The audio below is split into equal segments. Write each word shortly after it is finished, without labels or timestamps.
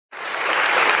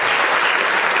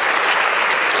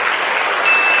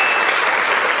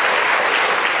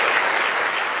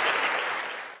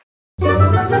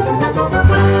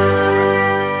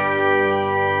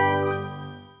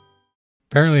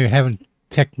Apparently, we're having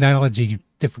technology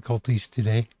difficulties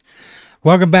today.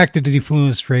 Welcome back to the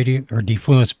Defluenced Radio, or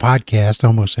Defluenced Podcast,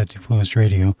 almost at Defluenced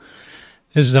Radio.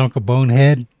 This is Uncle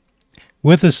Bonehead.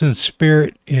 With us in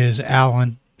spirit is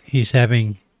Alan. He's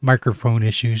having microphone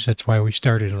issues. That's why we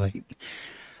started late.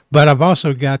 But I've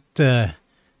also got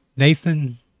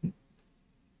Nathan.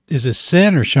 Is it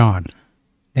Sin or Sean?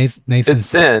 Nathan. It's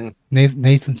Sin.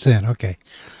 Nathan Sin, okay.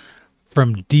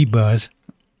 From Dbuzz.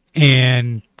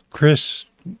 And Chris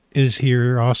is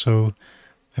here also,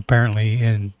 apparently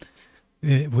in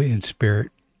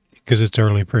spirit, because it's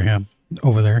early for him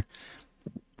over there,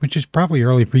 which is probably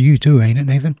early for you too, ain't it,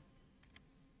 Nathan?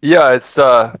 Yeah, it's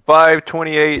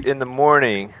 5:28 in the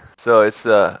morning, so it's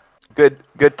a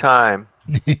good time.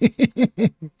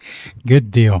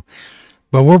 Good deal.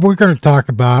 But what we're going to talk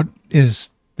about is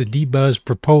the Dbuzz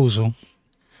proposal,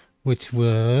 which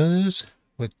was,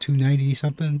 what, 290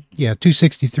 something? Yeah,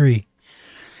 263.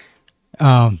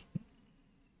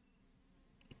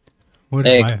 What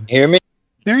hey, is can you hear me?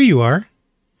 There you are.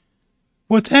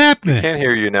 What's happening? I can't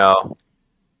hear you now.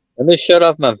 Let me shut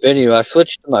off my video. I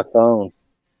switched to my phone.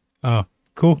 Oh,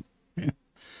 cool.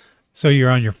 So you're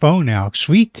on your phone now.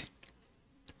 Sweet.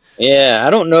 Yeah,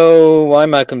 I don't know why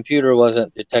my computer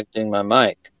wasn't detecting my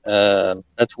mic.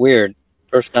 That's weird.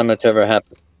 First time that's ever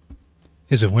happened.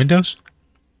 Is it Windows?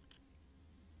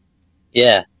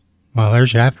 Yeah. Well,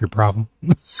 there's half your problem.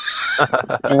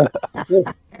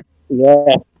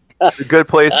 Yeah. It's a good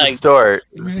place to start.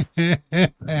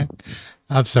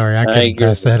 I'm sorry, I couldn't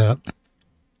pass that up.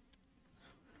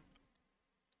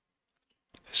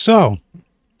 So,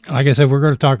 like I said, we're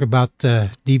going to talk about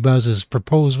Dbuzz's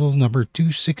proposal, number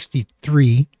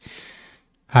 263,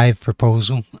 Hive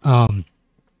proposal.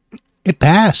 It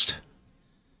passed.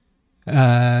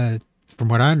 From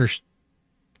what I understand,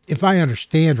 if I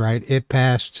understand right, it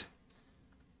passed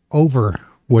over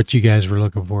what you guys were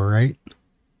looking for, right?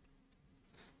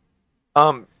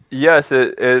 Yes,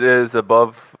 it is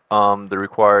above the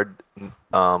required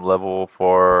level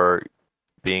for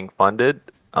being funded.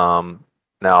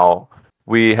 Now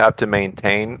we have to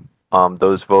maintain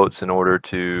those votes in order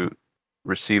to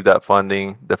receive that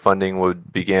funding. The funding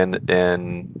would begin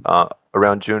in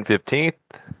around June 15th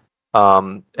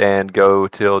and go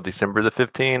till December the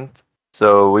 15th.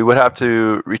 So we would have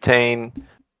to retain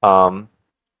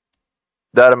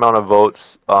that amount of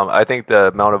votes. I think the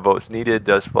amount of votes needed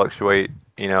does fluctuate,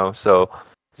 so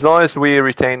as long as we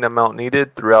retain the amount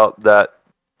needed throughout that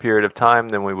period of time,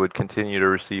 then we would continue to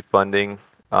receive funding.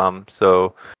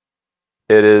 So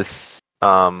it is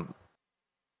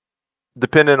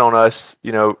dependent on us,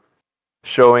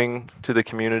 showing to the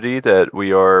community that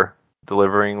we are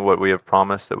delivering what we have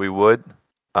promised that we would,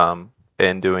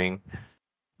 and doing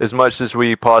as much as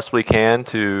we possibly can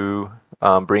to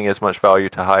bring as much value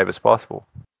to Hive as possible.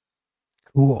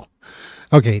 Cool.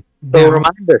 Okay. So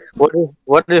remind us,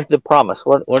 what is the promise?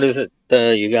 What is it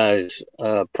you guys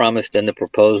promised in the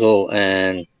proposal,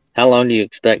 and how long do you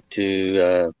expect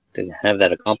to have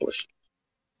that accomplished?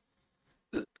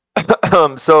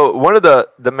 So one of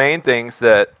the main things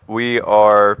that we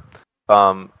are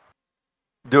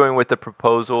doing with the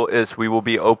proposal is we will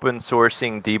be open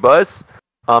sourcing Dbuzz.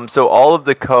 So all of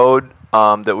the code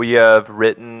that we have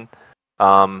written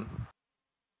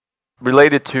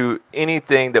related to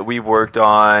anything that we've worked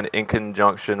on in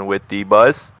conjunction with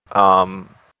Dbuzz,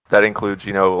 that includes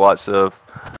lots of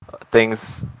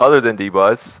things other than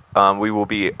Dbuzz, we will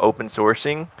be open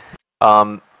sourcing.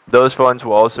 Those funds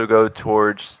will also go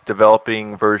towards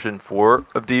developing version 4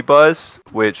 of Dbuzz,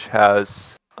 which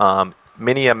has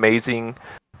many amazing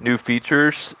new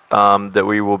features that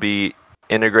we will be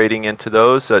integrating into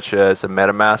those, such as a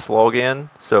MetaMask login.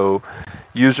 So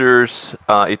users,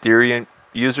 Ethereum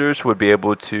users, would be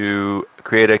able to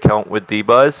create an account with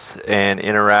Dbuzz and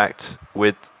interact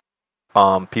with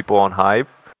people on Hive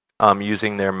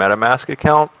using their MetaMask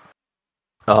account.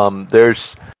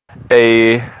 There's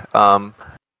a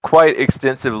quite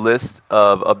extensive list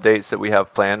of updates that we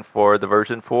have planned for the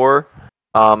version 4.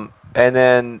 And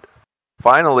then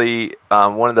finally,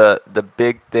 one of the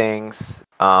big things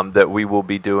that we will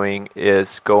be doing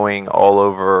is going all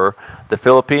over the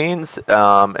Philippines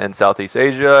and Southeast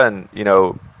Asia and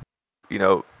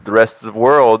the rest of the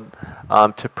world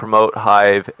to promote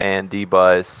Hive and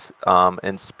Dbuzz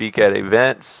and speak at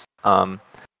events and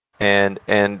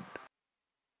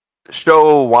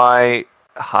show why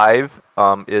Hive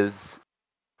is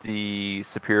the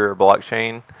superior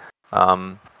blockchain.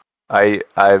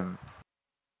 I've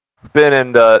been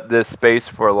in this space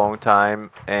for a long time,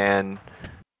 and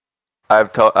I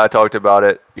talked about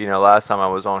it. Last time I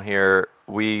was on here,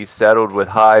 we settled with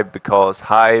Hive because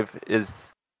Hive is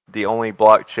the only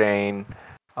blockchain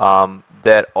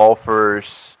that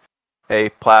offers a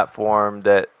platform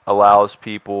that allows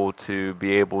people to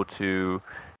be able to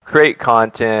create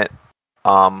content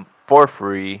for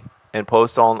free and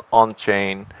post on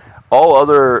chain. All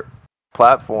other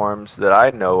platforms that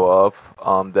I know of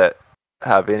that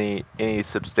have any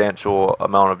substantial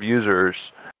amount of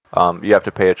users, you have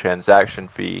to pay a transaction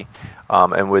fee.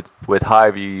 And with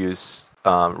Hive, you use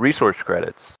resource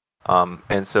credits.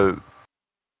 And so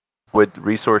with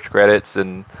resource credits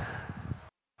and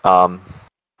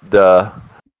the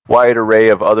wide array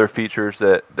of other features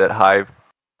that Hive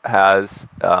has,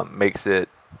 makes it,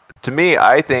 to me,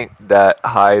 I think that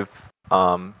Hive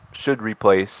should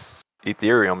replace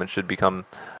Ethereum and should become,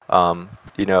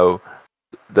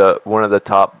 the one of the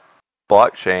top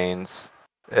blockchains,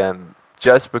 and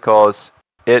just because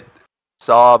it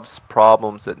solves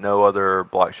problems that no other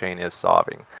blockchain is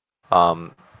solving.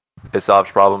 It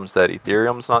solves problems that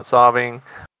Ethereum's not solving.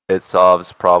 It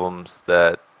solves problems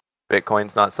that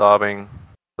Bitcoin's not solving.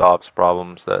 Solves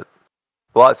problems that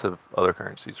lots of other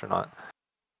currencies are not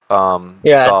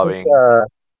solving.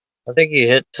 I think you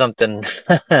hit something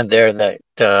there that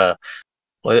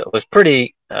was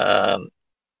pretty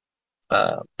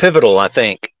pivotal, I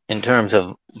think, in terms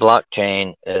of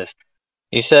blockchain. Is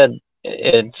you said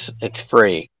it's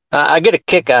free. I get a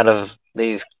kick out of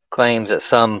these claims that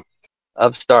some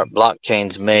upstart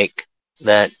blockchains make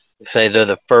that say they're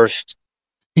the first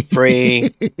free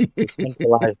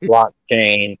decentralized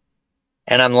blockchain,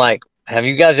 and I'm like, have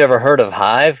you guys ever heard of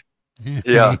Hive?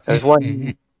 Yeah. There's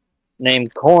one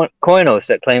named Koinos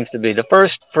that claims to be the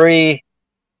first free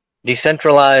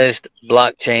decentralized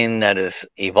blockchain that is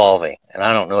evolving. And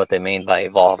I don't know what they mean by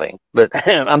evolving, but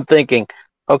I'm thinking,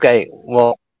 okay,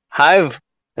 well, Hive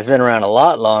has been around a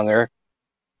lot longer.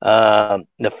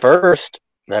 The first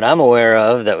that I'm aware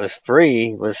of that was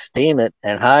free was Steemit,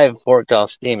 and Hive forked off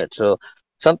Steemit. So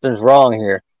something's wrong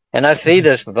here. And I see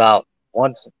this about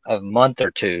once a month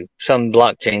or two. Some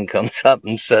blockchain comes up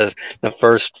and says the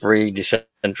first free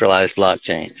decentralized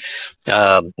blockchain.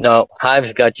 No,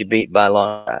 Hive's got you beat by a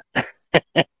long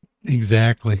shot.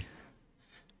 Exactly.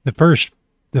 The first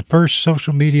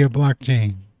social media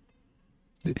blockchain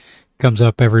comes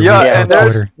up every week on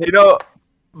Twitter.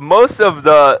 Most of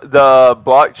the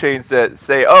blockchains that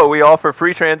say, "Oh, we offer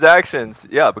free transactions,"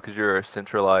 yeah, because you're a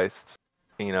centralized,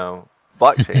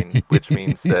 blockchain, which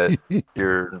means that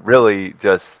you're really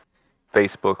just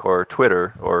Facebook or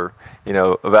Twitter or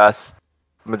a vast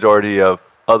majority of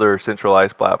other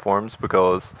centralized platforms.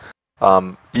 Because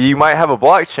you might have a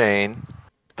blockchain,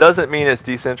 doesn't mean it's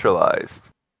decentralized.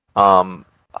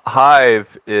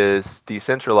 Hive is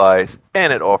decentralized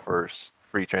and it offers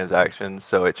free transactions,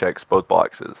 so it checks both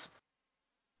boxes.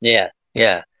 Yeah,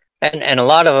 and a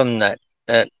lot of them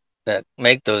that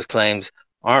make those claims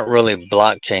aren't really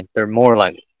blockchains. They're more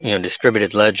like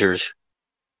distributed ledgers.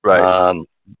 Right.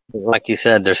 Like you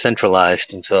said, they're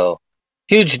centralized, and so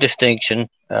huge distinction.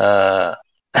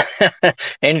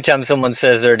 Anytime someone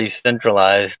says they're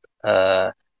decentralized,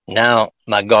 now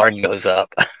my guard goes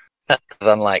up because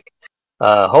I'm like,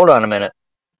 hold on a minute,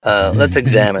 let's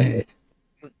examine it.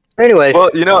 Anyways, well,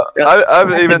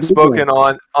 I've even spoken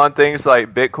on things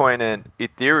like Bitcoin and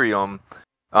Ethereum.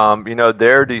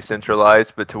 They're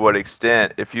decentralized, but to what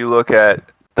extent? If you look at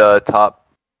the top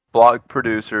block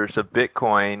producers of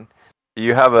Bitcoin,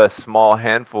 you have a small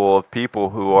handful of people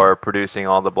who are producing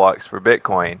all the blocks for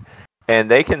Bitcoin, and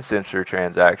they can censor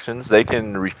transactions. They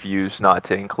can refuse not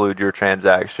to include your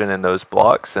transaction in those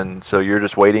blocks, and so you're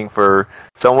just waiting for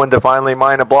someone to finally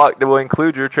mine a block that will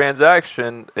include your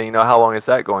transaction. And how long is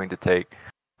that going to take?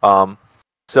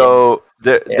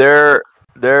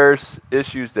 There's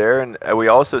issues there, and we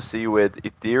also see with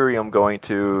Ethereum going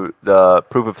to the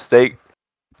proof of stake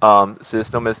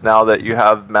system is now that you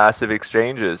have massive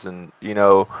exchanges and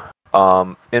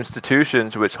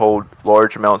institutions which hold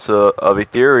large amounts of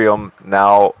Ethereum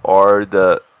now are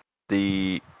the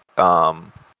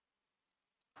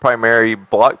primary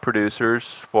block producers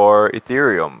for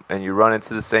Ethereum, and you run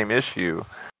into the same issue.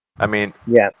 I mean,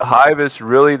 Hive is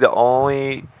really the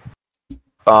only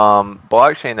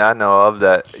blockchain I know of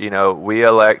that we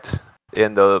elect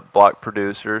in the block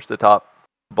producers, the top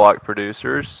block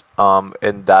producers,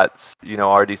 and that's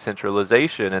our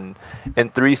decentralization, and in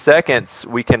 3 seconds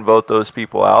we can vote those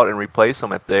people out and replace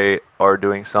them if they are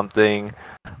doing something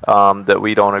that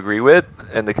we don't agree with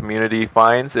and the community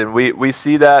finds. And we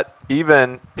see that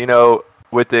even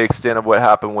with the extent of what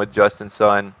happened with Justin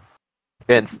Sun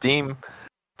and Steam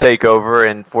takeover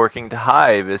and forking to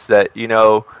Hive, is that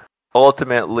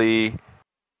ultimately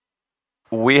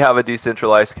we have a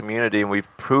decentralized community, and we've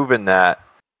proven that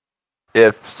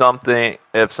if some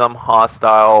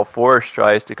hostile force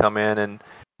tries to come in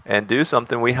and do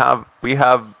something, we have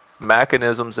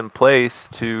mechanisms in place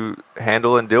to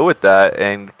handle and deal with that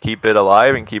and keep it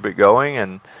alive and keep it going,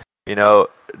 and no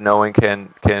one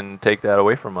can take that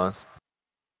away from us.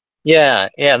 Yeah,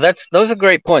 those are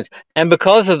great points. And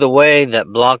because of the way that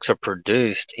blocks are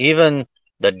produced, even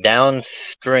the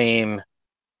downstream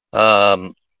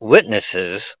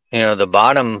witnesses, the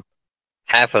bottom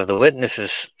half of the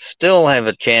witnesses still have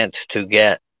a chance to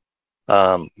get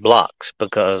blocks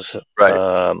because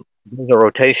Right. these are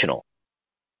rotational.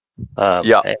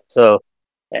 Yeah.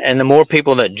 And the more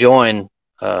people that join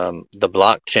the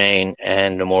blockchain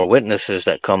and the more witnesses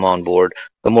that come on board,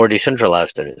 the more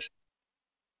decentralized it is.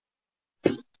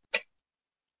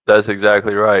 That's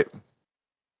exactly right.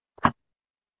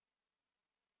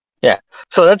 Yeah,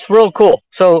 so that's real cool.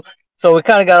 So we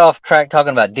kind of got off track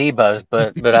talking about Dbuzz,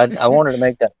 but I wanted to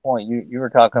make that point. You were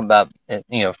talking about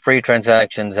free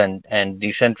transactions and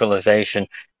decentralization,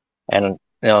 and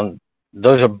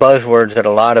those are buzzwords that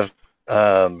a lot of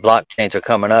blockchains are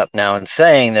coming up now and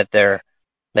saying that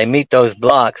they meet those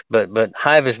blocks, but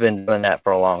Hive has been doing that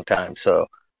for a long time. So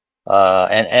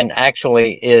and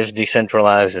actually is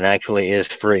decentralized and actually is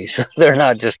free. So they're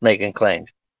not just making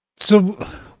claims. So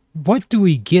what do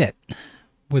we get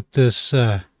with this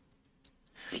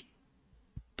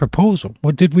proposal?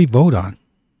 What did we vote on?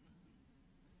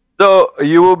 So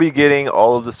you will be getting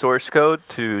all of the source code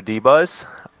to Dbuzz.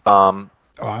 Awesome.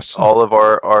 All of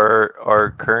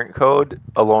our current code,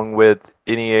 along with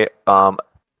any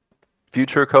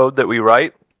future code that we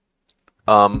write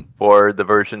for the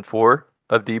version 4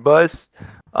 of Dbuzz.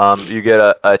 You get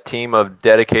a team of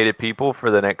dedicated people for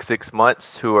the next 6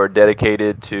 months who are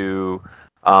dedicated to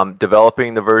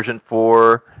developing the version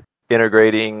 4,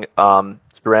 integrating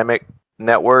Ceramic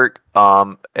Network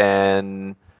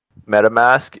and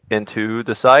MetaMask into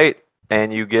the site,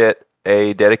 and you get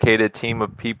a dedicated team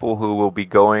of people who will be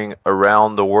going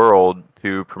around the world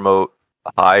to promote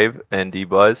Hive and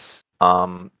Dbuzz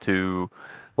to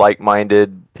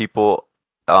like-minded people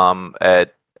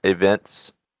at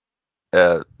events.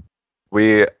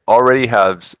 We already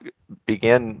have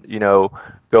began,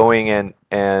 going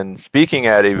and speaking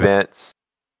at events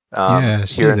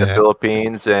here in the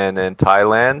Philippines and in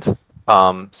Thailand.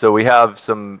 So we have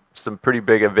some pretty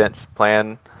big events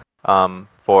planned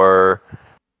for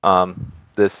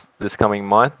this coming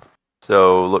month.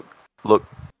 So look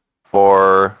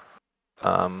for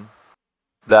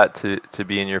that to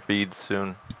be in your feeds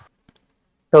soon.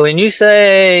 So when you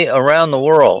say around the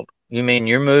world, you mean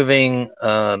you're moving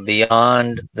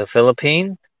beyond the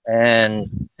Philippines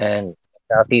and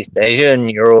Southeast Asia,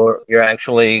 and you're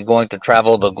actually going to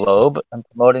travel the globe and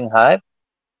promoting Hive?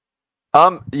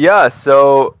 Yeah,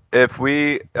 so if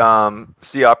we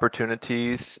see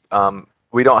opportunities,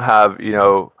 we don't have,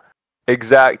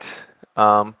 exact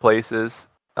places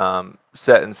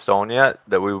set in stone yet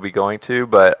that we will be going to,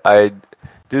 but I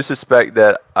do suspect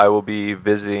that I will be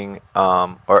visiting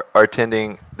or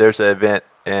attending. There's an event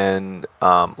in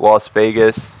Las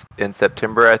Vegas in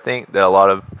September, I think, that a lot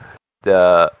of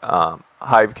the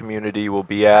Hive community will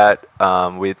be at.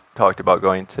 We talked about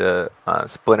going to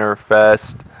Splinter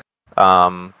Fest.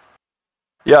 We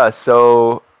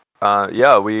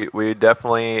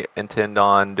definitely intend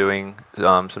on doing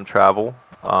some travel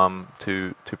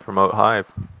to promote Hive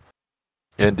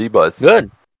and Dbuzz. Good.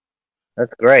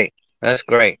 That's great.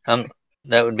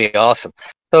 That would be awesome.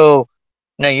 So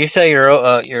now you say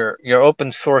you're open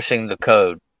sourcing the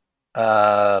code.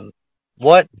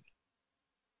 What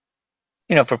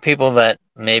for people that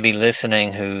may be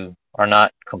listening who are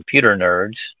not computer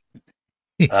nerds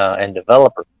and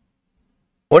developers,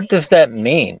 what does that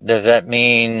mean? Does that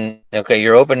mean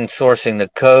you're open sourcing the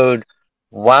code?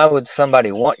 Why would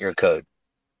somebody want your code?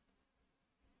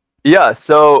 Yeah.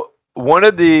 So one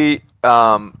of the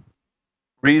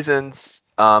reasons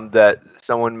that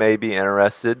someone may be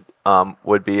interested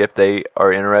would be if they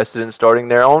are interested in starting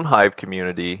their own Hive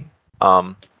community.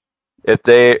 If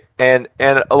they and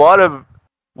a lot of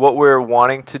what we're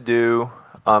wanting to do,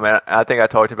 and I think I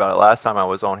talked about it last time I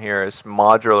was on here, is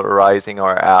modularizing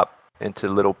our app into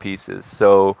little pieces.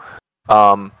 So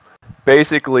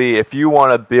basically, if you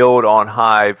want to build on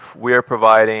Hive, we're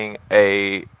providing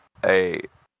a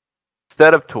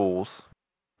set of tools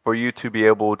for you to be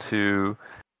able to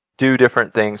do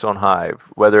different things on Hive,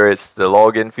 whether it's the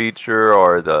login feature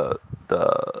or the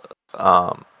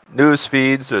news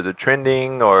feeds or the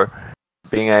trending or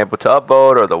being able to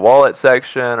upvote or the wallet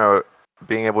section or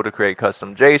being able to create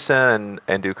custom JSON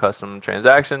and do custom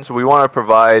transactions. We want to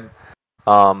provide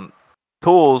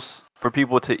tools for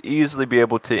people to easily be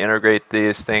able to integrate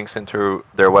these things into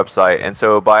their website. And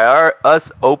so by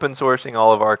us open sourcing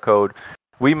all of our code,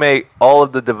 we make all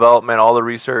of the development, all the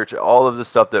research, all of the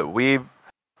stuff that we've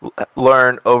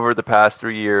learned over the past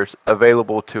 3 years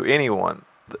available to anyone.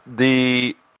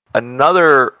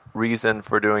 Another reason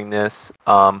for doing this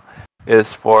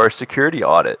is for security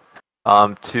audit,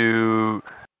 for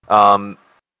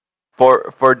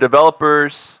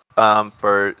developers,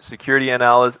 for security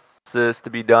analysis to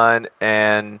be done,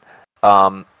 and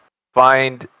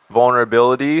find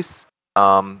vulnerabilities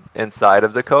inside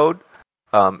of the code.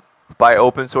 By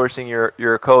open sourcing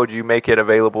your code, you make it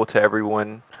available to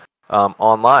everyone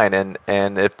online,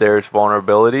 and if there's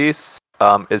vulnerabilities,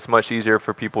 it's much easier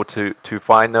for people to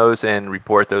find those and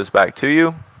report those back to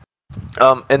you.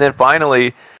 And then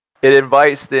finally, it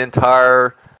invites the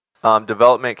entire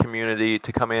development community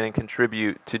to come in and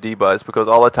contribute to Dbuzz, because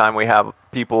all the time we have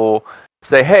people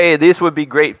say, hey, these would be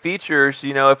great features,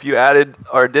 if you added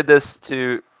or did this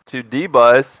to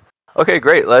Dbuzz. Okay,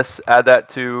 great, let's add that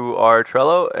to our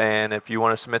Trello, and if you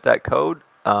want to submit that code,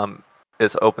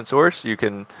 it's open source. You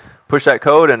can push that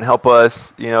code and help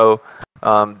us,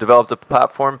 develop the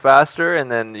platform faster,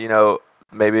 and then,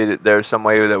 maybe there's some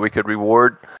way that we could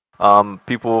reward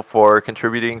people for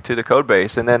contributing to the code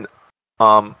base. And then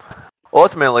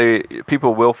ultimately,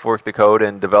 people will fork the code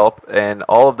and develop, and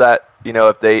all of that,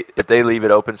 if they leave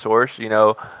it open source,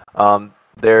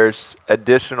 there's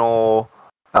additional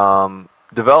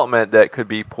development that could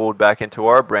be pulled back into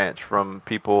our branch from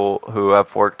people who have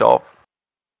forked off.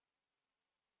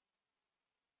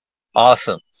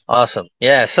 Awesome.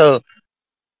 Yeah, so,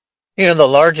 the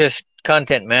largest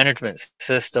content management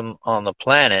system on the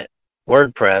planet,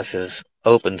 WordPress, is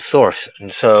open source.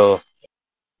 And so,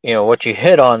 what you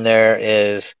hit on there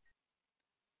is,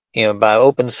 by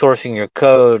open sourcing your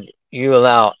code, you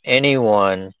allow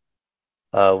anyone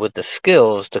with the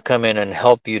skills to come in and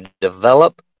help you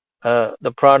develop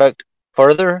the product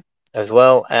further, as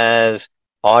well as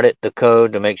audit the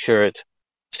code to make sure it's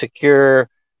secure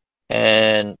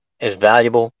and is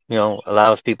valuable,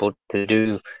 allows people to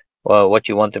do what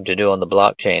you want them to do on the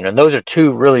blockchain. And those are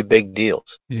two really big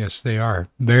deals. Yes, they are.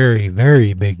 Very,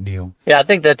 very big deal. Yeah, I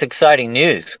think that's exciting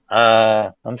news.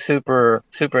 I'm super,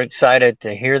 super excited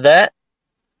to hear that.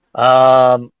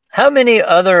 How many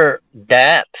other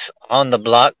dApps on the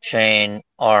blockchain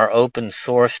are open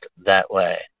sourced that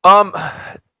way?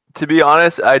 To be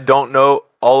honest, I don't know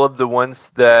all of the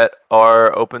ones that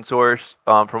are open source.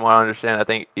 From what I understand, I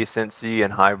think Essency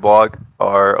and Hiveblog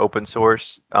are open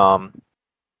source.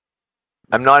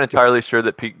 I'm not entirely sure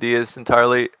that PeakD is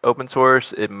entirely open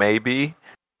source. It may be.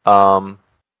 I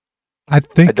I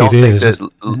don't think is.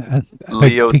 that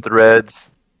Leo Threads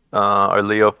or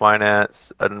Leo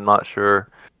Finance. I'm not sure.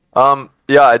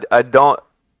 Yeah, I don't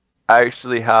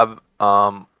actually have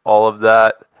all of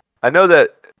that. I know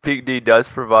that PeakD does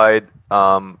provide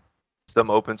some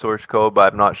open source code,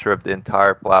 but I'm not sure if the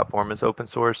entire platform is open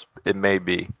source. It may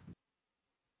be. It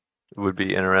would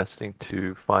be interesting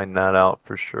to find that out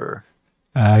for sure.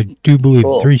 I do believe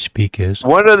 3Speak is.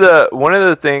 One of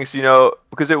the things,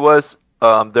 because it was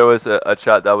there was a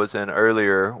chat that was in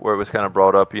earlier where it was kind of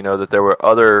brought up, that there were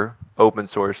other open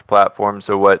source platforms.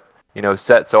 So what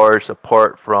sets ours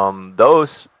apart from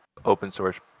those open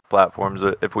source platforms?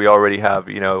 If we already have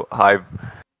Hive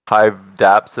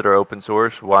dApps that are open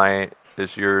source, why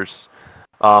is yours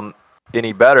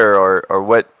any better, or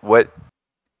what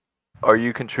are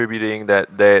you contributing that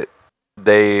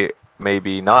they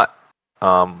maybe not?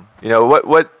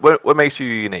 What makes you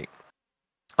unique?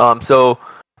 So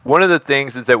one of the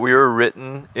things is that we were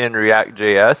written in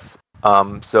React.js.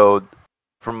 So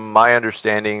from my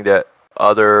understanding, that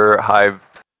other Hive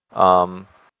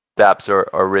dApps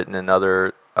are written in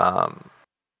other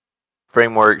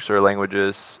frameworks or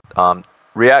languages.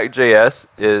 React.js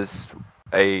is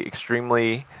a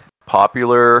extremely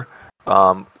popular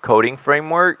coding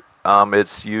framework.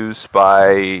 It's used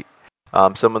by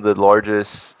some of the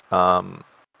largest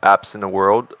apps in the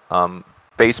world.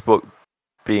 Facebook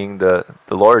being the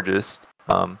largest,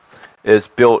 is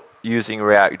built using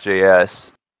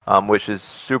React.js, which is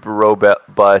super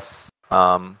robust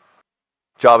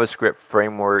JavaScript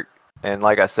framework. And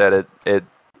like I said, it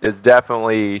is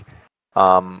definitely,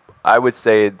 I would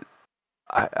say,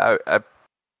 I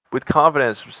with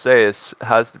confidence say it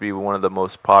has to be one of the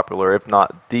most popular, if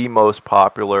not the most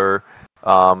popular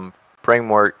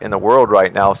framework in the world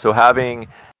right now. So having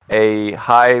a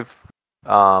Hive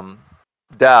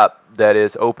dApp that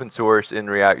is open source in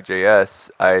React.js,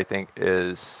 I think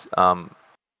is of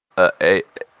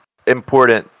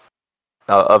importance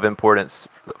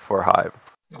for Hive.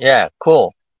 Yeah,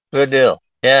 cool. Good deal.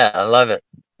 Yeah, I love it.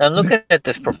 I'm looking at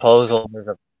this proposal. There's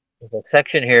a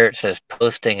section here. It says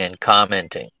posting and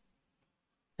commenting.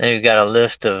 And you've got a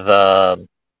list of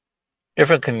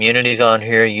different communities on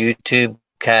here: YouTube,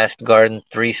 Cast Garden,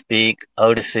 3Speak,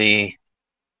 Odyssey.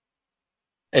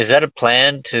 Is that a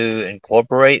plan to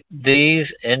incorporate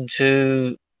these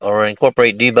into, or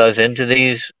incorporate Dbuzz into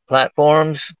these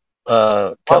platforms?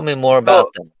 Tell me more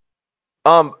about them.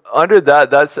 Under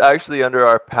that's actually under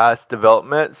our past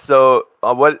development. So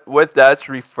what that's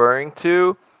referring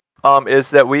to is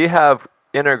that we have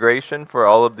integration for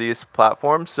all of these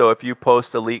platforms. So if you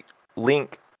post a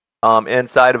link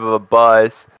inside of a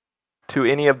buzz to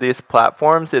any of these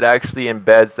platforms, it actually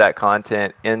embeds that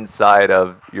content inside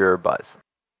of your buzz.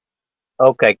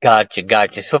 Okay,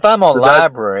 gotcha. So if I'm on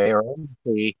Library or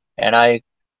MC and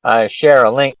I share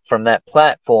a link from that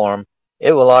platform,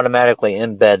 it will automatically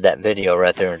embed that video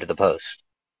right there into the post.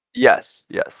 Yes,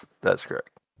 that's correct.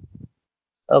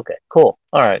 Okay, cool.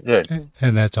 All right, good.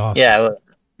 And that's awesome. Yeah,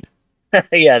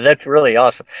 yeah, that's really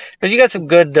awesome. Because you got some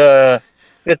good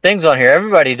things on here.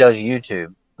 Everybody does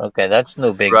YouTube. Okay, that's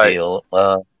no big deal.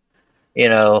 You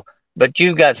know, but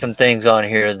you've got some things on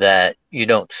here that you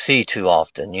don't see too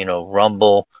often. You know,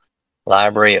 Rumble,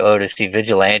 Library, Odyssey,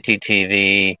 Vigilante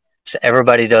TV.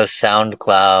 Everybody does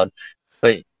SoundCloud,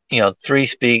 but you know,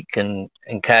 3Speak and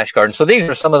Cash Garden. So these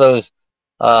are some of those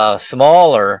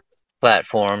smaller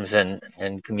platforms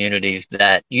and communities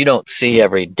that you don't see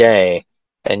every day,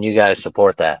 and you guys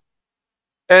support that.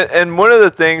 And one of the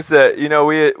things that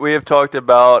we have talked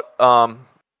about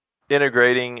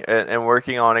integrating and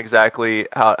working on exactly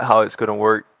how it's going to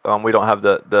work. We don't have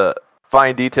the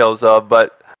fine details of,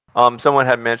 but someone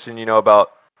had mentioned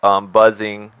about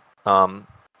buzzing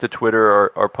to Twitter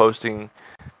or posting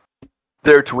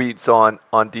their tweets on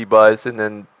Dbuzz, and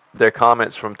then their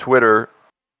comments from Twitter,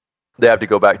 they have to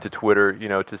go back to Twitter,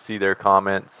 to see their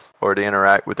comments or to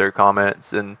interact with their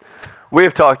comments. And we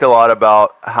have talked a lot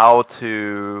about how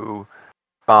to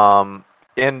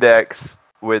index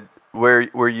with where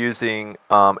we're using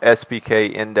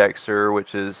SPK Indexer,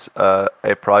 which is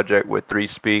a project with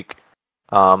 3Speak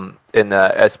in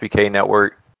the SPK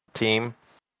network team,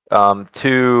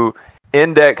 to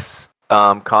index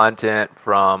content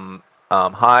from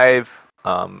Hive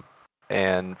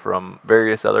and from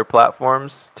various other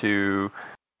platforms, to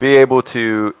be able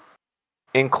to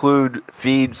include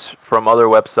feeds from other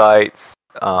websites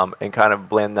and kind of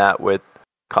blend that with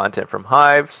content from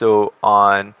Hive. So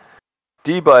on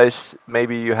Dbuzz,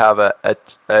 maybe you have a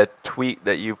tweet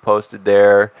that you've posted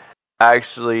there,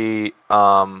 actually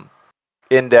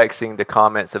indexing the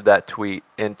comments of that tweet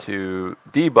into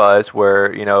Dbuzz,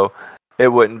 where it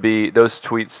wouldn't be, those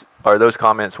tweets or those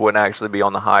comments wouldn't actually be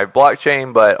on the Hive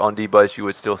blockchain, but on Dbuzz you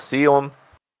would still see them.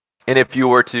 And if you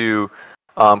were to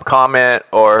comment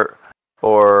or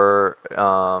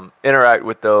interact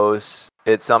with those,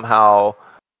 it somehow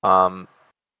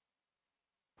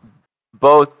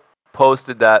both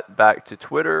posted that back to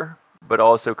Twitter, but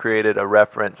also created a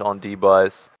reference on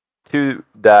Dbuzz to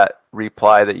that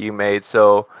reply that you made.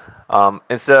 So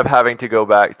instead of having to go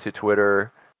back to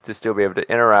Twitter to still be able to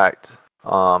interact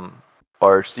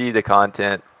or see the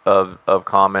content of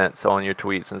comments on your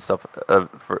tweets and stuff of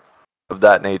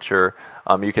that nature,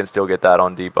 you can still get that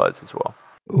on Dbuzz as well.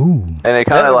 Ooh. And it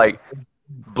kind of like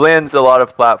blends a lot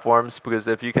of platforms, because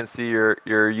if you can see your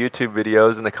YouTube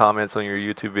videos and the comments on your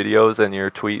YouTube videos and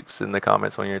your tweets and the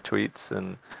comments on your tweets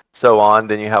and so on,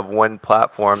 then you have one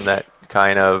platform that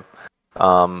kind of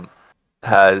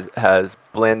has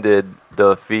blended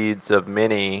the feeds of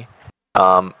many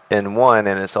in one,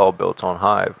 and it's all built on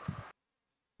Hive.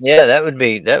 Yeah, that would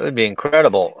be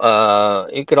incredible.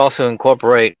 You could also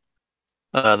incorporate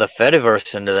the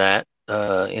Fediverse into that.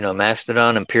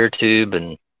 Mastodon and PeerTube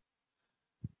and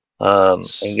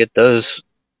get those.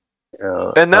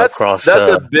 And that's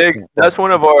that's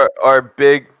one of our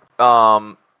big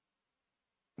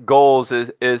goals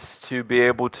is to be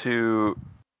able to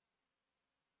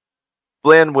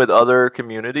blend with other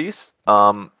communities,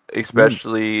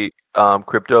 especially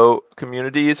crypto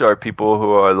communities, or people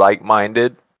who are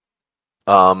like-minded.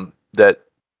 Because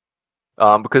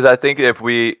I think if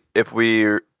we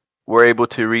were able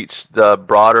to reach the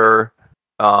broader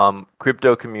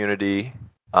crypto community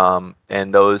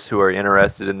and those who are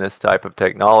interested in this type of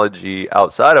technology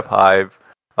outside of Hive,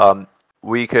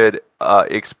 we could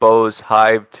expose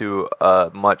Hive to a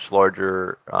much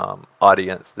larger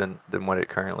audience than what it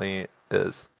currently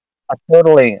is. I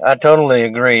totally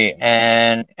agree,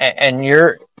 and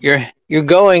you're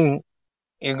going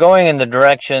in the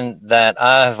direction that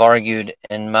I've argued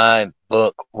in my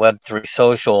book Web3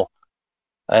 Social,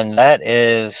 and that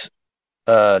is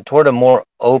toward a more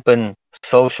open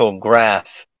social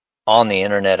graph on the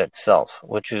internet itself,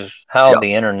 which is how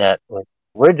the internet was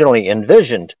originally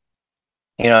envisioned.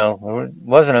 You know, it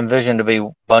wasn't envisioned to be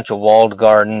a bunch of walled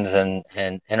gardens and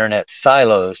internet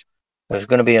silos. There's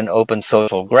going to be an open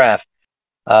social graph.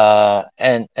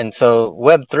 And so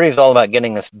Web3 is all about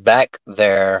getting us back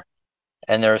there.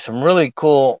 And there are some really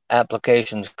cool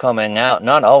applications coming out.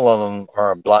 Not all of them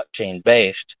are blockchain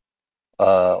based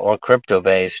or crypto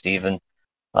based even.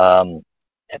 But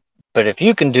if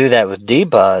you can do that with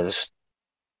Dbuzz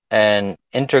and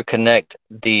interconnect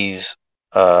these,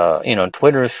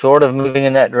 Twitter's sort of moving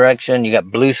in that direction. You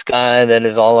got Blue Sky that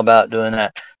is all about doing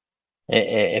that.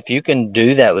 If you can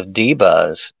do that with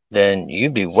Dbuzz, then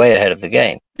you'd be way ahead of the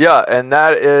game. Yeah, and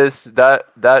that's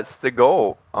the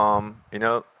goal.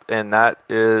 And that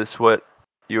is what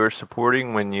you are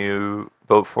supporting when you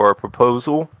vote for our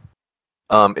proposal,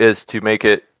 is to make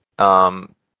it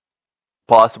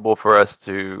possible for us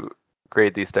to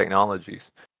create these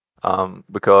technologies.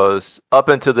 Because up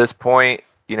until this point,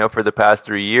 for the past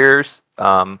 3 years,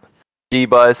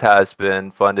 Dbuzz has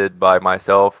been funded by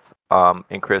myself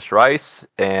and Chris Rice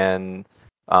and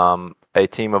a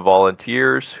team of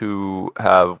volunteers who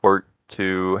have worked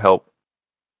to help,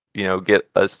 get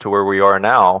us to where we are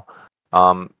now.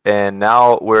 And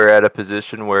now we're at a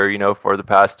position where, for the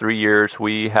past 3 years,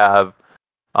 we have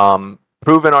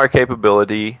proven our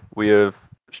capability. We have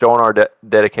shown our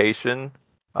dedication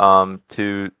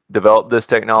to develop this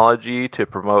technology, to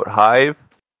promote Hive.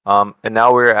 And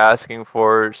now we're asking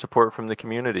for support from the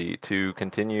community to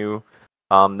continue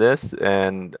this.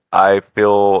 And I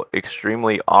feel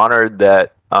extremely honored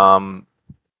that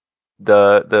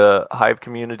the Hive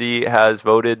community has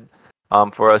voted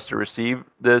for us to receive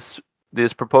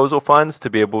these proposal funds to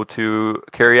be able to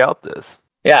carry out this.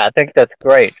 Yeah, I think that's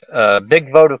great.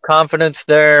 Big vote of confidence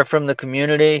there from the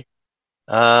community.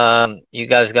 You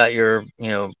guys got your,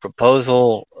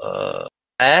 proposal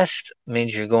passed.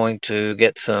 Means you're going to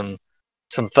get some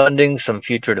funding, some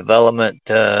future development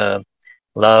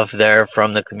love there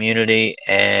from the community,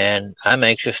 and I'm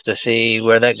anxious to see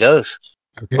where that goes.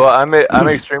 Okay. Well, I'm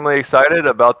extremely excited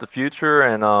about the future,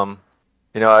 and I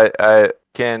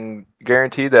can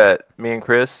guarantee that me and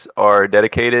Chris are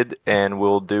dedicated, and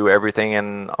we'll do everything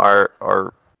in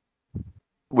our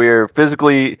we're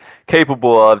physically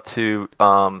capable of to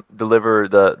deliver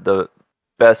the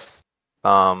best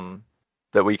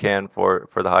that we can for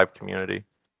the Hive community.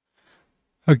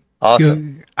 Okay.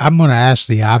 Awesome. I'm going to ask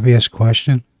the obvious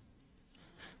question.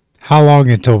 How long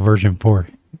until version 4?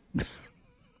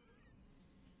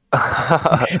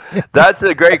 That's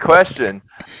a great question.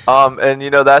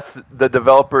 And that's the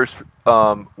developer's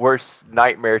worst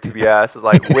nightmare to be asked, is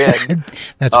like, when.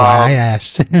 That's why I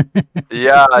asked.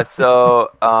 Yeah,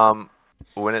 so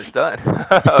when it's done,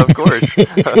 of course.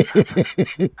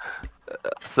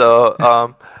 So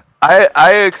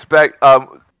I expect,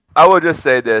 I will just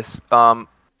say this,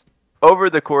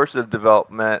 over the course of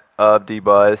development of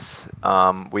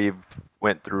Dbuzz, we've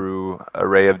went through an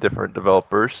array of different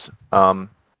developers.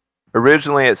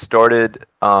 Originally, it started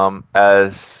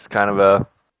as kind of a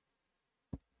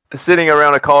sitting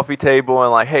around a coffee table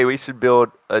and like, hey, we should build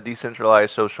a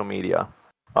decentralized social media.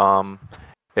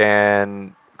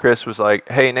 And Chris was like,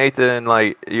 hey, Nathan,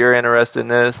 like, you're interested in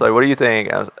this? Like, what do you think?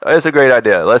 It's a great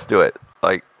idea. Let's do it.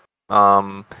 Like,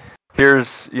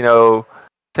 here's,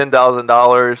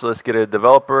 $10,000. Let's get a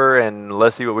developer and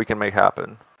let's see what we can make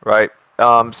happen. Right.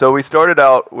 So we started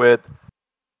out with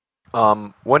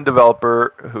one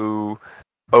developer who,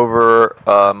 over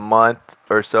a month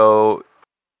or so,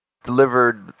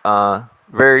 delivered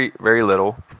very, very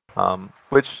little,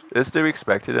 which is to be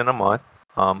expected in a month.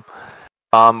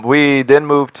 We then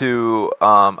moved to,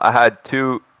 I had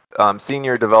two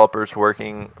senior developers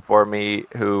working for me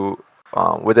who,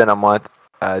 within a month,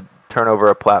 turned over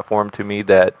a platform to me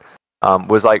that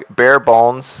was like bare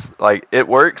bones. Like, it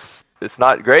works. It's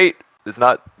not great. It's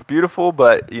not beautiful,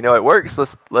 but it works.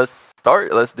 Let's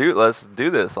start. Let's do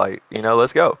this. Like,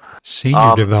 let's go.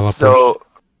 Senior developers. So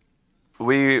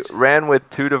we ran with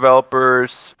two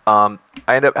developers. I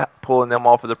ended up pulling them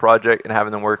off of the project and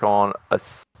having them work on a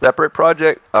separate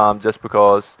project, just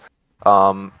because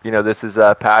this is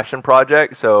a passion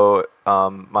project. So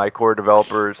my core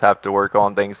developers have to work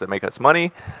on things that make us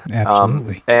money.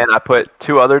 Absolutely. And I put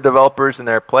two other developers in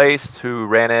their place who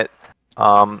ran it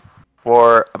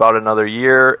for about another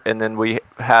year, and then we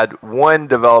had one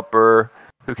developer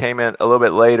who came in a little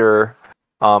bit later.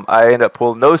 I ended up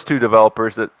pulling those two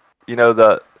developers that,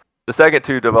 the second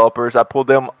two developers, I pulled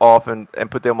them off and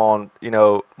put them on,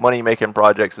 money-making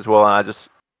projects as well, and I just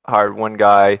hired one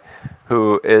guy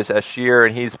who is Ashir,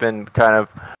 and he's been kind of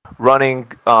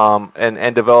running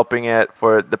and developing it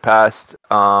for the past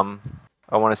I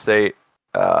want to say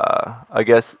I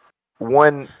guess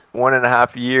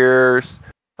 1.5 years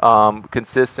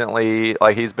consistently.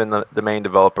 Like he's been the main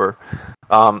developer,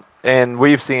 and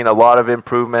we've seen a lot of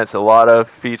improvements, a lot of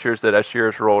features that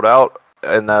S2Ep's rolled out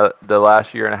in the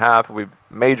last year and a half. We've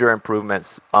major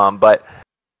improvements, but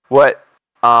what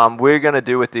we're going to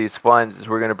do with these funds is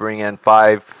we're going to bring in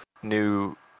 5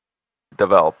 new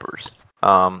developers.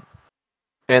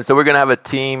 And so we're going to have a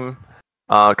team,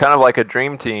 kind of like a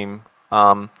dream team.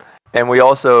 And we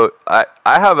also, I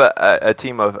have a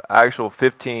team of actual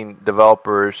 15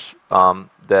 developers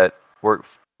that work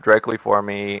directly for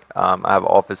me. I have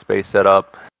office space set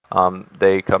up.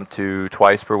 They come to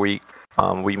twice per week.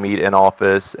 We meet in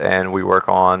office and we work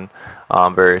on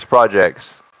various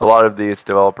projects. A lot of these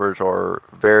developers are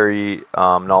very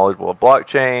knowledgeable of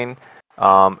blockchain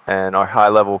and are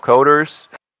high-level coders.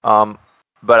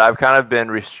 But I've kind of been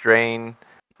restrained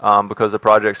because the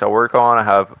projects I work on, I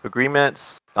have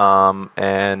agreements,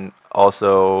 and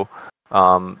also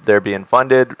they're being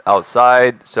funded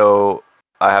outside. So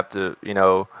I have to,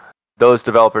 those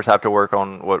developers have to work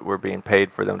on what we're being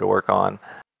paid for them to work on.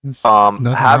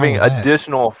 Having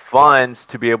additional funds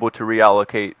to be able to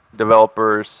reallocate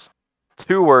developers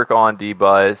to work on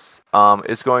Dbuzz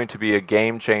is going to be a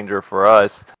game changer for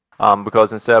us,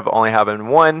 because instead of only having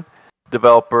one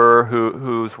developer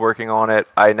who's working on it,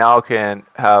 I now can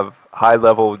have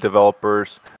high-level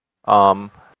developers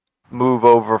move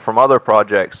over from other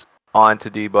projects onto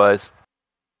Dbuzz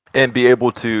and be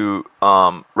able to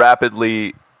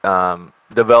rapidly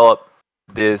develop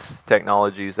these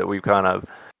technologies that we've kind of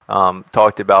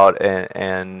talked about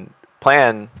and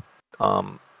plan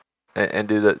and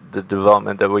do the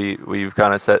development that we've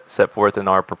kind of set forth in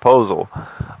our proposal.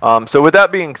 So with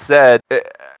that being said,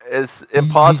 it's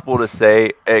impossible to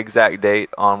say an exact date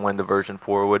on when the version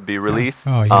 4 would be released.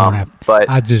 Oh, you don't have. But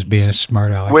I'd just be a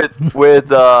smart aleck. With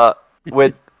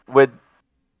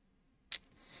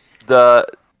the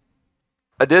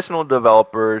additional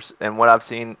developers and what I've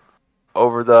seen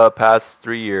over the past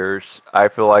 3 years, I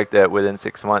feel like that within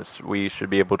 6 months we should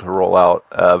be able to roll out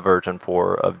version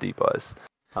 4 of Dbuzz.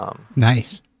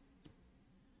 Nice.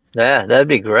 Yeah, that'd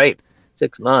be great.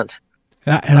 6 months.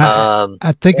 And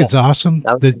I think it's awesome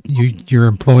that you're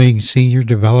employing senior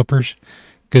developers,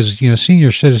 because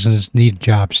senior citizens need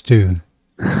jobs too.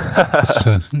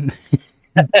 So,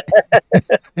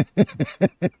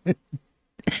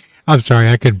 I'm sorry,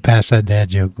 I couldn't pass that dad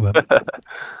joke. But.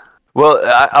 Well,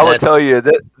 I will tell you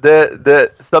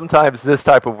that sometimes this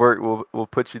type of work will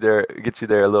put you there, get you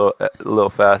there a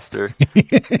little faster.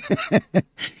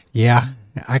 Yeah,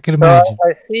 I can imagine.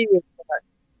 I see.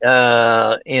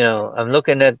 I'm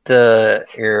looking at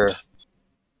your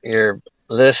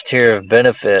list here of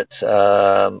benefits,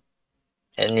 and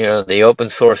the open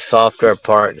source software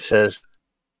part says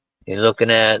you're looking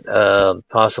at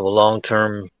possible long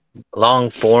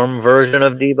form version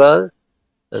of Dbuzz,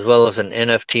 as well as an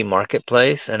NFT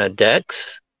marketplace and a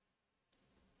DEX.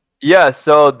 Yeah,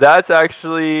 so that's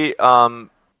actually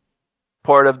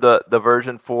part of the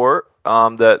version 4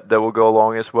 that will go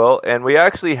along as well. And we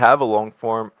actually have a long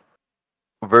form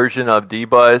version of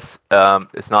Dbuzz.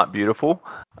 It's not beautiful,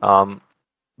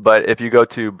 but if you go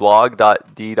to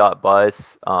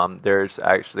blog.d.buzz, there's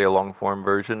actually a long form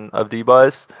version of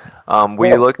Dbuzz.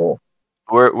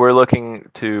 We're looking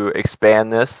to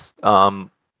expand this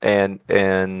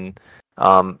and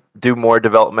do more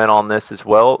development on this as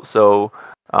well. So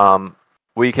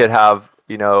we could have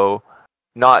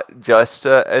not just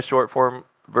a short form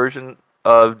version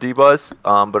of Dbuzz,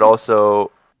 but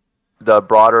also the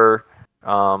broader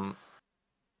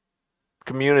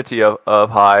community of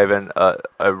Hive and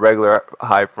a regular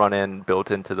Hive front end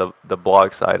built into the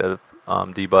blog side of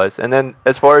Dbuzz. And then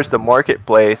as far as the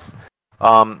marketplace,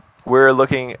 we're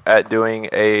looking at doing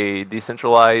a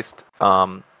decentralized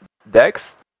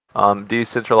DEX,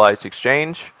 decentralized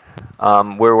exchange.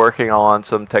 We're working on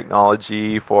some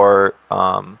technology for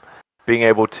being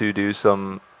able to do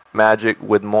some magic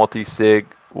with multi-sig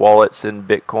wallets in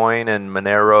Bitcoin and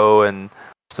Monero and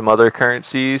some other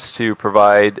currencies to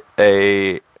provide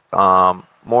a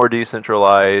more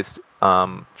decentralized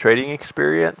trading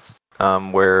experience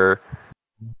where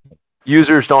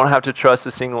users don't have to trust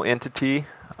a single entity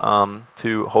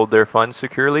to hold their funds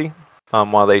securely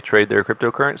while they trade their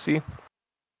cryptocurrency.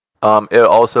 It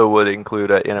also would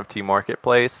include an NFT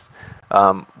marketplace.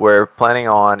 We're planning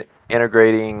on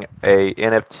integrating a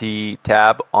NFT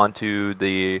tab onto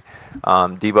the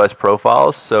Dbuzz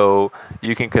profiles, so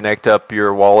you can connect up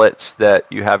your wallets that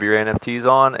you have your NFTs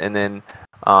on, and then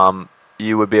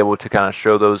you would be able to kind of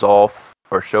show those off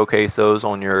or showcase those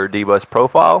on your Dbuzz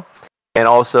profile. And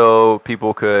also,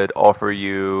 people could offer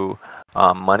you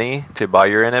money to buy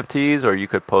your NFTs, or you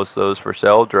could post those for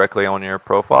sale directly on your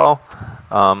profile.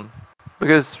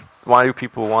 Because why do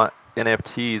people want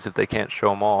NFTs if they can't show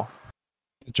them all?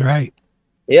 That's right.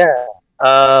 Yeah.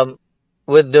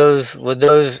 Would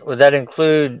that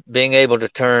include being able to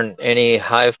turn any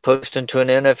Hive post into an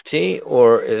NFT,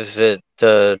 or is it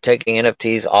taking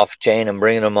NFTs off chain and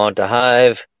bringing them onto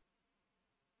Hive?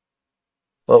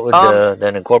 What would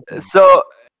then incorporate? So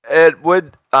it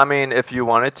would, I mean, if you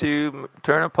wanted to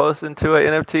turn a post into an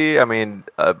NFT, I mean,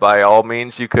 by all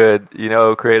means, you could,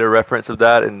 create a reference of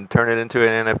that and turn it into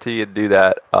an NFT and do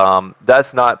that.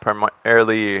 That's not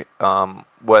primarily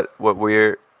what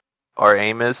our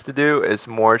aim is to do. It's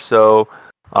more so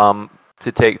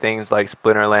to take things like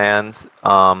Splinterlands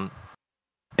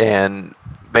and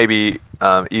maybe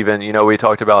even, we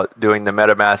talked about doing the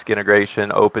MetaMask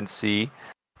integration, OpenSea.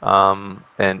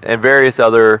 And various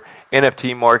other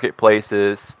NFT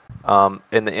marketplaces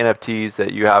in the NFTs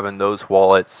that you have in those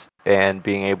wallets, and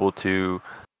being able to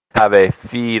have a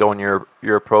feed on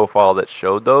your profile that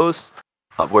showed those,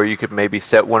 where you could maybe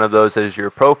set one of those as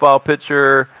your profile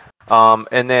picture,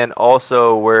 and then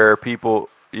also where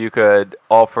you could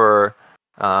offer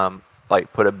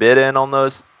like put a bid in on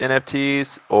those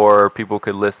NFTs, or people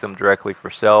could list them directly for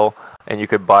sale, and you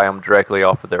could buy them directly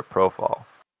off of their profile.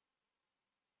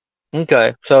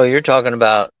 Okay, so you're talking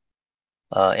about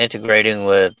integrating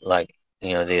with the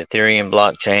Ethereum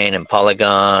blockchain and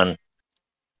Polygon,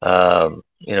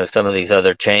 some of these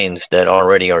other chains that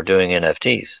already are doing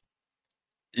NFTs.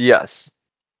 Yes,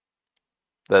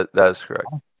 that is correct.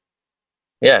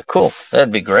 Yeah, cool.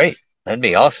 That'd be great. That'd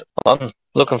be awesome. I'm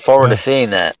looking forward to seeing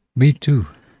that. Me too.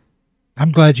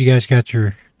 I'm glad you guys got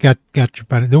your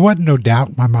funding. There wasn't no doubt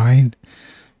in my mind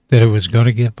that it was going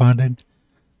to get funded.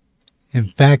 In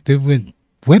fact, it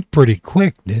went pretty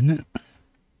quick, didn't it?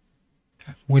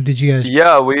 When did you guys?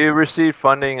 Yeah, we received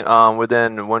funding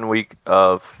within 1 week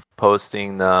of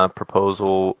posting the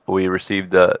proposal. We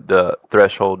received the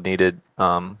threshold needed.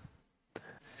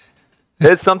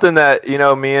 It's something that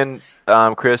me and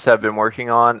Chris have been working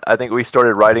on. I think we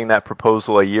started writing that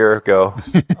proposal a year ago,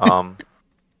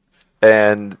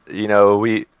 and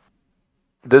the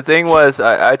thing was,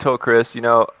 I told Chris,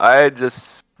 I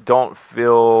just don't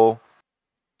feel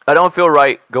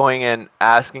right going and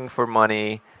asking for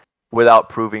money without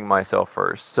proving myself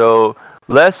first. So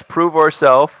let's prove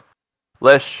ourselves.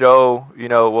 Let's show,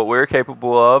 what we're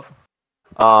capable of,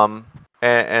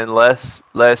 and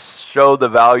let's show the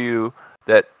value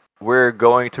that we're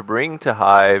going to bring to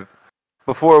Hive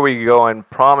before we go and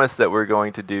promise that we're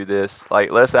going to do this.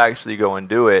 Like, let's actually go and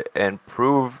do it and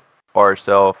prove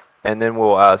ourselves, and then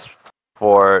we'll ask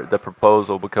for the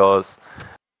proposal, because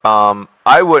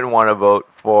I wouldn't want to vote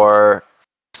for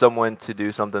someone to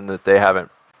do something that they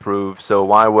haven't proved. So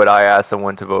why would I ask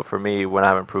someone to vote for me when I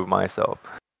haven't proved myself?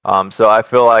 So I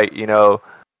feel like,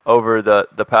 over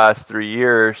the past 3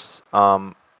 years,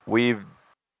 we've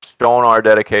shown our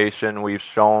dedication. We've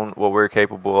shown what we're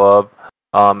capable of.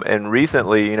 And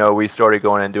recently, we started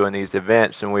going and doing these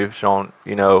events, and we've shown,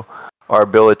 our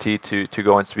ability to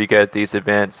go and speak at these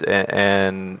events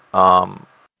and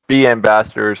be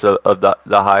ambassadors of the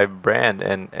Hive brand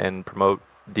and promote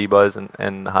Dbuzz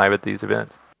and Hive at these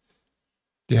events.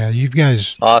 Yeah, you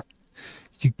guys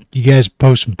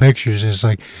post some pictures. It's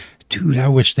like, dude, I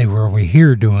wish they were over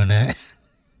here doing that.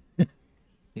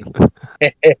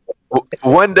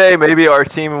 One day, maybe our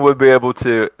team would be able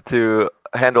to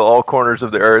handle all corners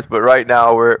of the earth, but right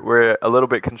now we're a little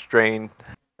bit constrained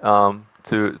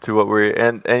to what we're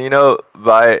and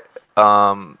by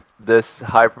this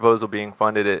high proposal being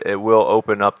funded, it will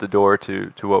open up the door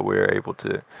to what we're able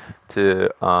to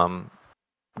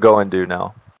go and do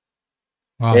now.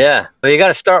 Wow. Yeah, well, you got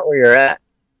to start where you're at.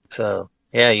 So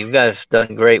yeah, you guys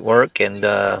done great work, and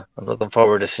I'm looking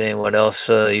forward to seeing what else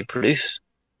you produce.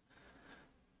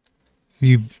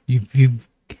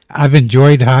 I've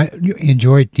enjoyed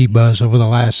Dbuzz over the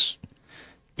last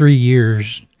 3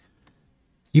 years,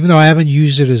 even though I haven't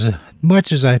used it as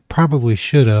much as I probably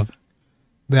should have.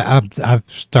 But I've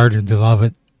started to love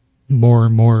it more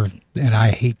and more, and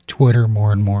I hate Twitter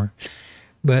more and more.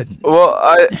 But well,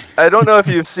 I don't know if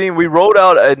you've seen, we rolled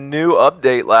out a new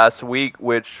update last week,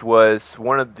 which was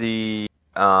one of the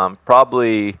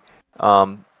probably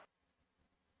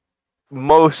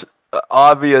most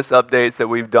obvious updates that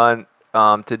we've done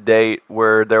to date,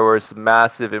 where there was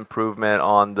massive improvement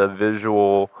on the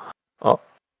visual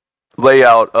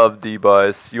layout of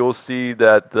Dbuzz. You'll see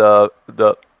that the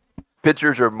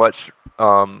pictures are much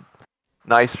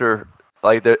nicer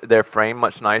they're framed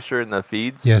much nicer in the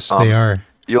feeds. Yes, they are.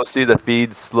 You'll see the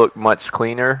feeds look much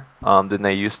cleaner than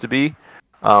they used to be.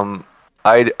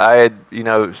 I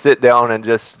sit down and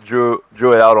just drew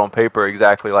it out on paper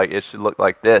exactly like it should look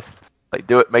like this. Like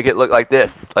make it look like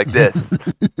this,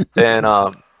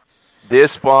 and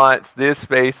this fonts, this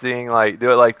spacing, like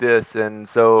do it like this. And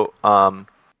so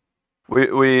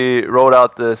we rolled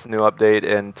out this new update,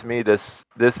 and to me this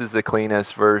is the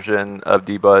cleanest version of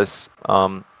Dbuzz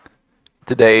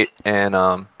to date.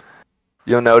 And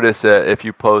you'll notice that if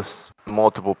you post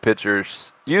multiple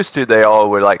pictures, used to they all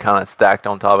were like kind of stacked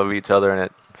on top of each other, and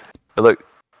it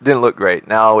didn't look great.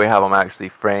 Now we have them actually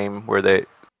framed where they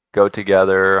go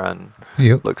together, and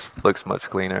looks much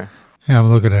cleaner. Yeah,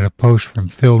 I'm looking at a post from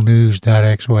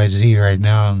philnews.xyz right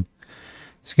now, and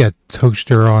it's got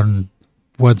toaster on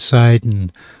one side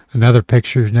and another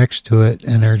picture next to it,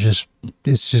 and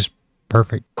it's just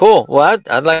perfect. Cool. Well,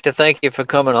 I'd like to thank you for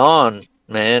coming on,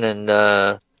 man, and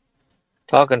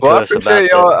talking to us about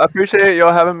y'all. I appreciate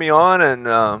y'all having me on, and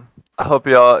I hope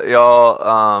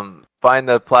y'all find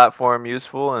the platform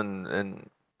useful, and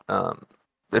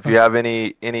if you have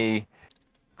any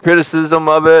criticism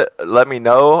of it, let me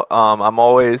know. I'm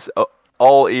always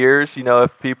all ears.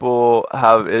 If people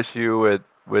have issue with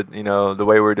the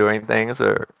way we're doing things,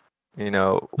 or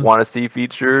want to see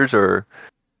features, or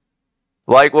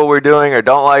like what we're doing or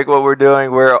don't like what we're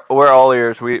doing, we're all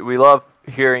ears. We love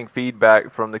hearing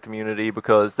feedback from the community,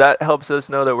 because that helps us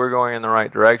know that we're going in the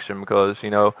right direction. Because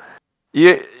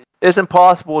it's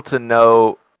impossible to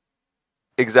know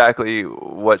exactly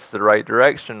what's the right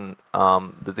direction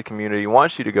that the community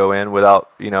wants you to go in without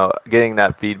getting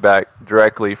that feedback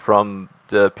directly from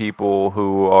the people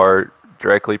who are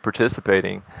directly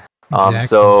participating. Exactly.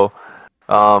 So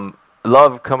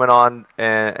love coming on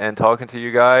and talking to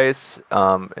you guys,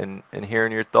 and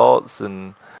hearing your thoughts,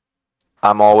 and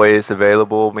I'm always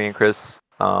available. Me and Chris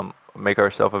make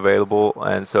ourselves available,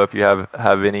 and so if you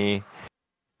have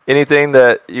anything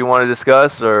that you want to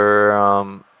discuss,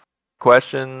 or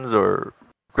questions or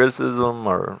criticism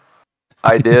or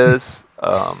ideas,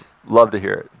 love to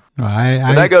hear it.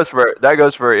 That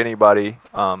goes for anybody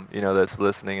that's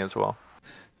listening as well.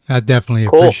 I definitely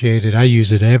appreciate it. I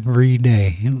use it every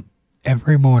day,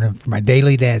 every morning for my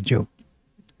daily dad joke.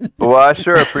 Well, I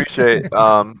sure appreciate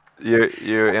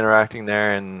you interacting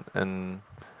there and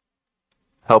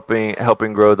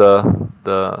helping grow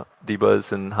the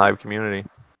Dbuzz and Hive community.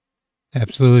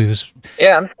 Absolutely.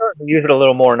 Yeah, I'm starting to use it a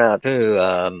little more now too.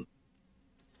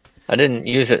 I didn't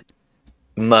use it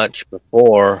much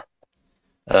before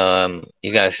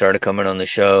you guys started coming on the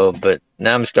show, but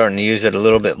now I'm starting to use it a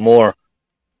little bit more.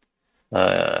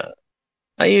 I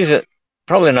use it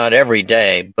probably not every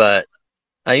day, but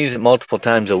I use it multiple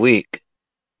times a week,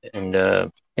 and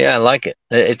I like it.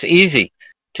 It's easy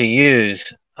to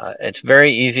use. It's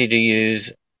very easy to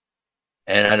use,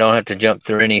 and I don't have to jump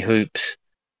through any hoops.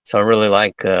 So I really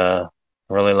like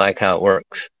how it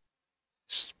works.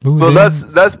 Well,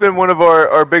 that's been one of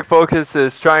our big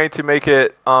focuses, trying to make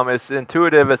it as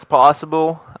intuitive as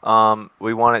possible.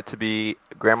 We want it to be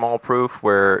grandma proof,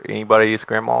 where anybody's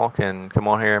grandma can come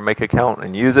on here and make an account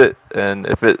and use it. And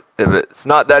if it's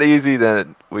not that easy,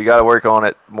 then we got to work on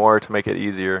it more to make it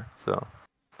easier. So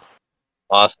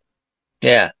awesome.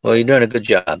 Yeah. Well, you're doing a good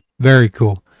job. Very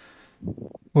cool.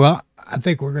 Well, I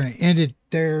think we're going to end it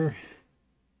there.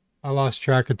 I lost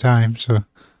track of time, so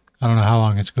I don't know how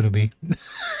long it's going to be.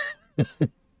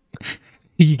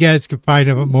 You guys can find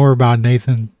out more about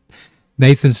Nathanson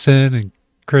and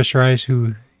Chris Rice,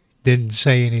 who didn't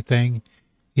say anything.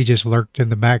 He just lurked in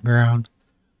the background.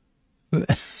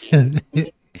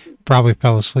 Probably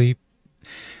fell asleep.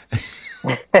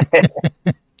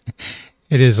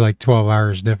 It is like 12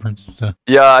 hours difference. So.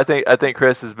 Yeah, I think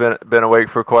Chris has been awake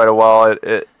for quite a while.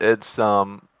 It's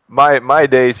my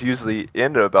days usually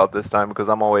end at about this time, because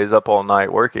I'm always up all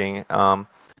night working. And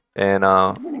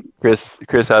Chris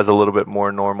has a little bit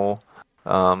more normal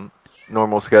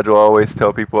schedule. I always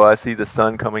tell people I see the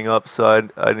sun coming up, so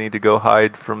I need to go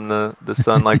hide from the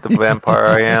sun like the vampire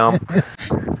I am.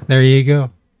 There you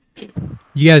go.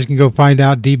 You guys can go find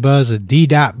out Dbuzz at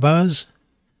d.buzz,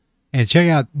 and check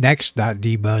out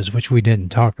next.dbuzz, which we didn't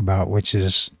talk about, which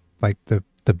is like the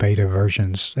beta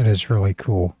versions, and it's really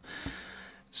cool.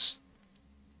 Is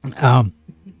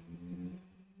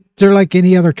there like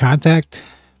any other contact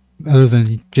other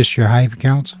than just your Hive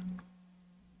accounts?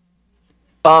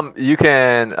 You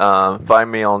can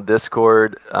find me on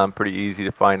Discord. I'm pretty easy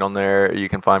to find on there. You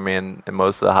can find me in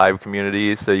most of the Hive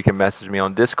communities, so you can message me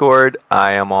on Discord.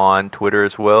 I am on Twitter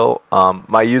as well.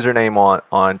 My username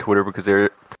on Twitter, because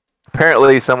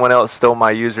apparently someone else stole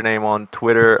my username on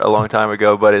Twitter a long time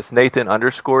ago, but it's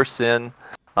Nathan_Sin.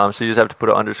 So you just have to put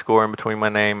an underscore in between my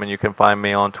name, and you can find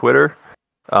me on Twitter.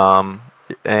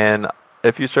 And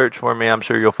if you search for me, I'm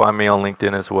sure you'll find me on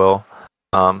LinkedIn as well.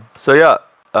 So yeah,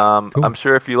 cool. I'm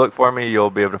sure if you look for me, you'll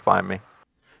be able to find me.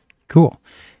 Cool.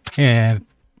 And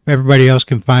everybody else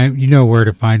can find, you know where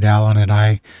to find Alan and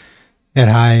I at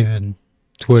Hive and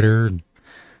Twitter. And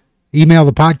email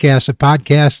the podcast at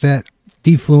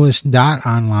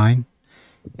podcast@defluenced.online.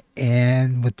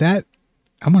 And with that,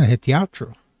 I'm going to hit the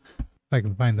outro if I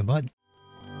can find the button.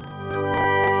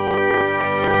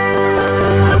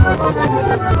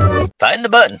 Find the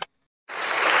button.